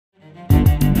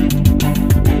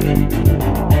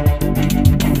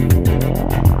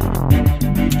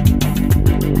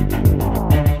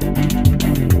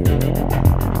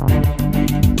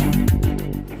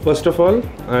First of all,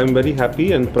 I am very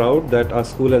happy and proud that our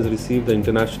school has received the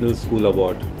International School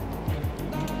Award.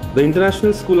 The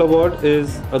International School Award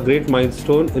is a great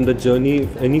milestone in the journey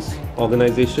of any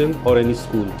organization or any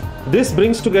school. This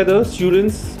brings together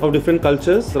students of different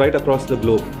cultures right across the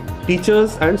globe.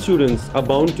 Teachers and students are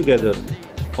bound together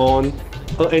on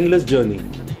an endless journey.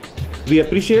 We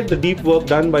appreciate the deep work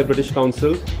done by British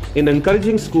Council in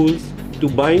encouraging schools to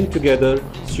bind together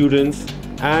students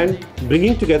and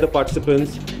bringing together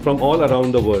participants from all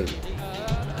around the world.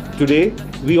 Today,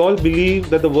 we all believe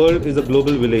that the world is a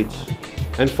global village.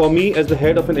 And for me, as the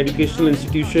head of an educational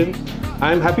institution,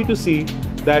 I am happy to see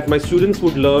that my students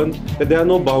would learn that there are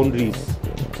no boundaries.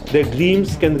 Their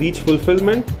dreams can reach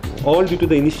fulfillment, all due to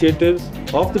the initiatives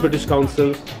of the British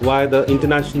Council via the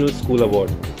International School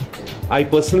Award. I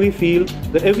personally feel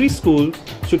that every school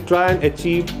should try and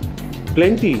achieve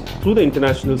plenty through the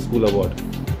International School Award.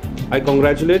 I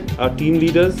congratulate our team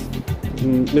leaders,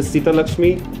 Ms. Sita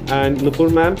Lakshmi and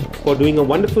Nupur ma'am, for doing a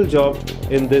wonderful job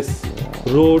in this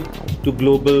road to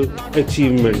global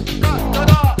achievement.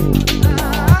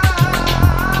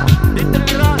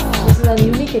 This is a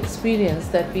unique experience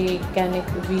that we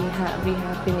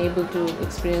have been able to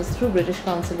experience through British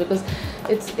Council, because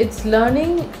it's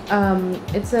learning.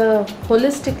 It's a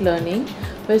holistic learning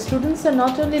where students are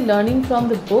not only learning from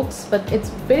the books, but it's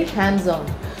very hands-on.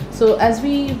 So as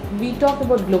we talk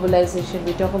about globalization,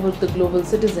 we talk about the global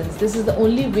citizens. This is the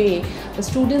only way the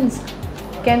students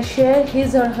can share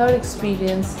his or her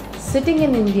experience sitting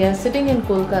in India, sitting in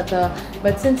Kolkata,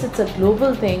 but since it's a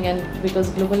global thing, and because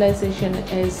globalization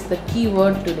is the key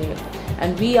word today,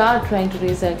 and we are trying to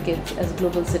raise our kids as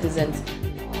global citizens.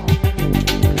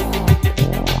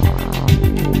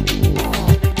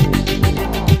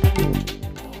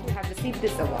 We have received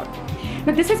this award.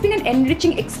 But this has been an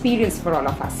enriching experience for all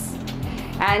of us,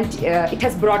 and it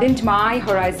has broadened my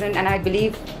horizon, and I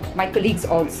believe my colleagues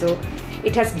also.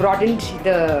 It has broadened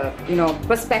the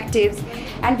perspectives,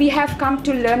 and we have come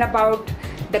to learn about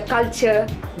the culture,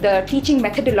 the teaching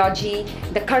methodology,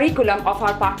 the curriculum of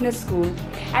our partner school,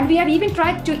 and we have even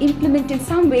tried to implement in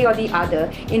some way or the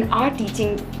other in our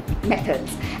teaching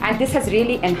methods, and this has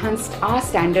really enhanced our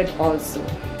standard also.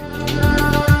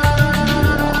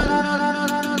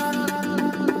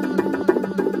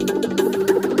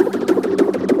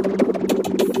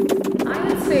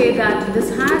 Say that this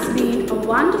has been a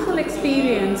wonderful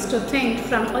experience to think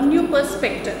from a new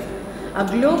perspective, a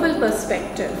global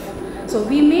perspective. So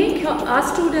we make our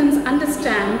students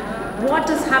understand what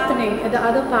is happening in the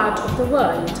other part of the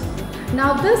world.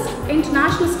 Now this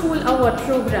International School Award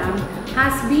program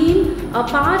has been a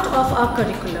part of our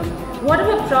curriculum.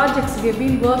 Whatever projects we have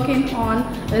been working on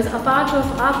is a part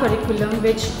of our curriculum,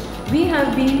 which we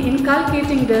have been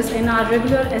inculcating this in our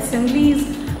regular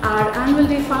assemblies, our annual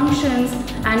day functions,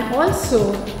 and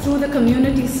also through the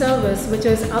community service, which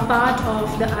is a part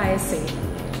of the ISA.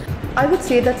 I would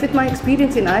say that with my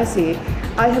experience in ISA,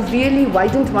 I have really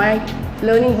widened my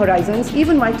learning horizons.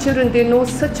 Even my children, they know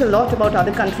such a lot about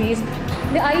other countries.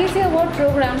 The ISA Award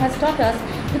program has taught us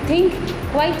to think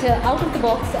quite out of the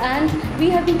box, and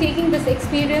we have been taking this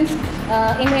experience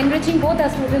in enriching both our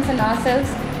students and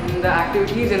ourselves. In the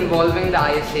activities involving the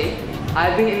ISA, I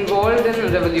have been involved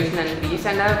in Revolution and Peace,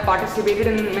 and I have participated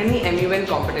in many MUN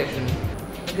competitions.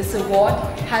 This award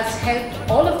has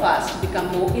helped all of us to become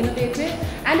more innovative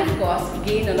and of course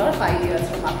gain a lot of ideas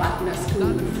from our partner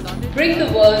schools. Bring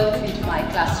the world into my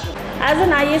classroom. As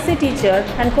an ISA teacher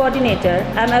and coordinator,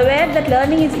 I am aware that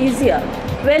learning is easier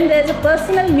when there is a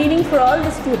personal meaning for all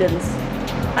the students.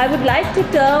 I would like to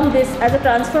term this as a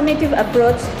transformative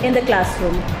approach in the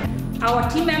classroom. Our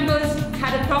team members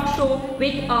had a talk show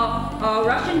with a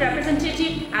Russian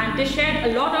representative, and they shared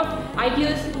a lot of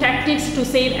ideas, tactics to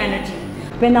save energy.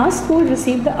 When our school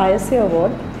received the ISA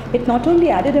award, it not only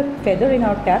added a feather in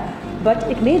our cap, but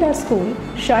it made our school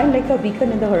shine like a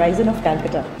beacon in the horizon of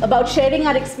Calcutta. About sharing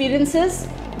our experiences,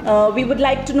 we would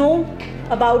like to know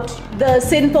about the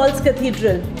St. Paul's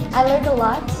Cathedral. I learned a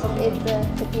lot in the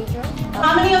cathedral.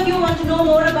 How many of you want to know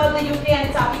more about the UK and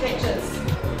its architectures?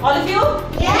 All of you?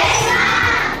 Yes, ma'am!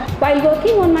 While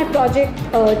working on my project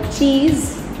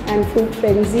Cheese and Food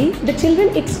Frenzy, the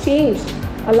children exchanged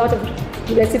a lot of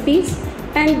recipes,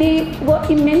 and they were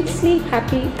immensely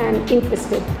happy and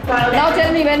interested. Now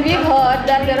tell me, when we've heard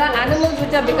that there are animals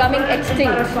which are becoming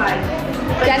extinct,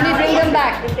 can we bring them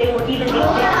back?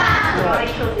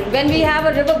 When we have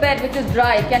a riverbed which is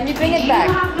dry, can we bring it back?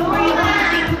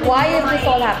 Why is this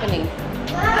all happening?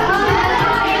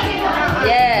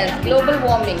 Yes, global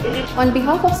warming. On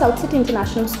behalf of South City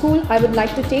International School, I would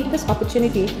like to take this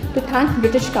opportunity to thank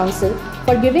British Council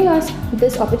for giving us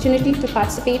this opportunity to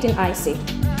participate in ISA.